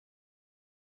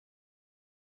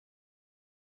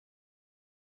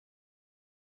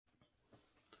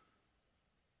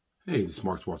Hey, this is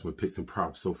Mark Watson with Picks and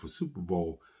Props. So for Super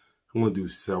Bowl, I'm going to do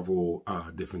several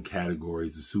different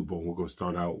categories. The Super Bowl, we're going to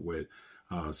start out with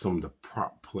some of the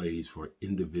prop plays for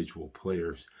individual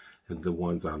players. And the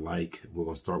ones I like, we're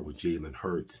going to start with Jalen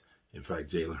Hurts. In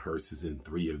fact, Jalen Hurts is in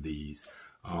 3 of these.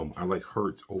 I like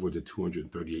Hurts over the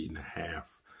 238.5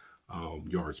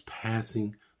 yards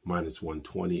passing, minus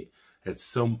 120. At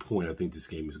some point, I think this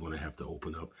game is going to have to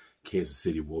open up. Kansas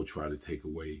City will try to take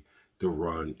away the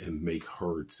run and make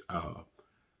Hurts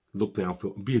look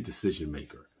downfield, be a decision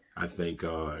maker. I think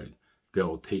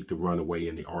they'll take the run away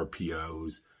in the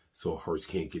RPOs, so Hurts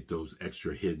can't get those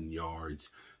extra hidden yards.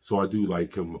 So I do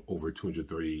like him over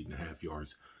 238.5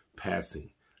 yards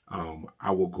passing.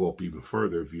 I will go up even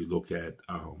further if you look at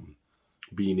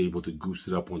being able to goose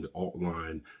it up on the alt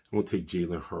line. I'm going to take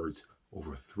Jalen Hurts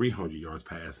over 300 yards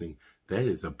passing. That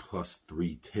is a plus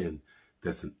 310.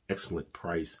 That's an excellent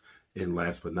price. And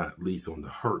last but not least, on the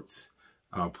Hurts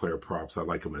player props, I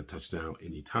like him at touchdown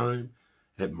anytime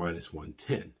at minus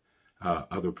 110.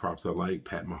 Other props I like,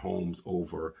 Pat Mahomes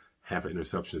over half an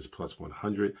interception is plus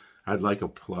 100. I'd like a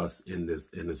plus in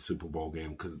the Super Bowl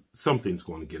game because something's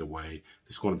going to get away.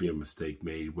 There's going to be a mistake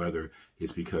made, whether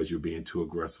it's because you're being too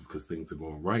aggressive because things are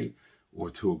going right or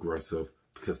too aggressive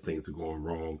because things are going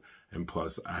wrong. And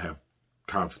plus, I have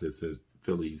confidence that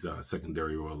Philly's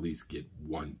secondary will at least get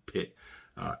one pick.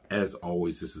 As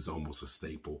always, this is almost a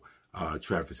staple.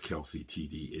 Travis Kelce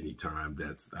TD anytime,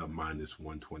 that's minus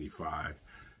 125.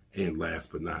 And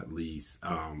last but not least,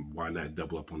 why not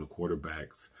double up on the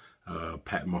quarterbacks?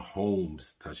 Pat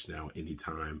Mahomes touchdown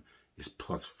anytime is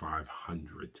plus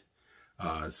 500.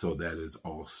 So that is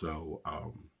also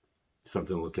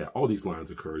something to look at. All these lines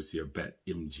are courtesy of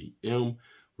BetMGM.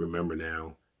 Remember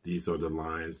now, these are the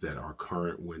lines that are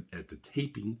current when at the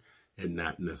taping and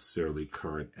not necessarily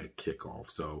current at kickoff.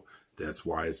 So that's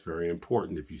why it's very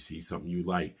important. If you see something you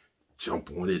like,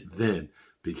 jump on it then,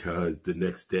 because the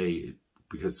next day,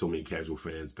 because so many casual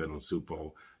fans bet on Super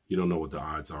Bowl, you don't know what the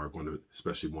odds are going to,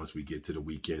 especially once we get to the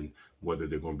weekend, whether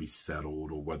they're going to be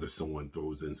settled or whether someone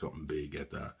throws in something big at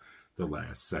the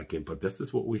last second. But this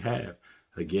is what we have.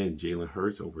 Again, Jalen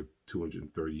Hurts over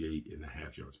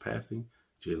 238.5 yards passing.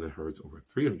 Jalen Hurts over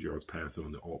 300 yards passing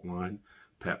on the alt line.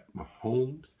 Pat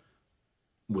Mahomes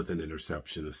with an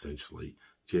interception, essentially.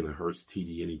 Jalen Hurts,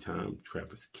 TD anytime.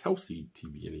 Travis Kelce,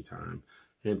 TD anytime.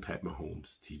 And Pat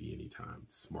Mahomes, TD anytime.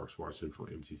 This is Mark Watson for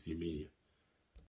MCC Media.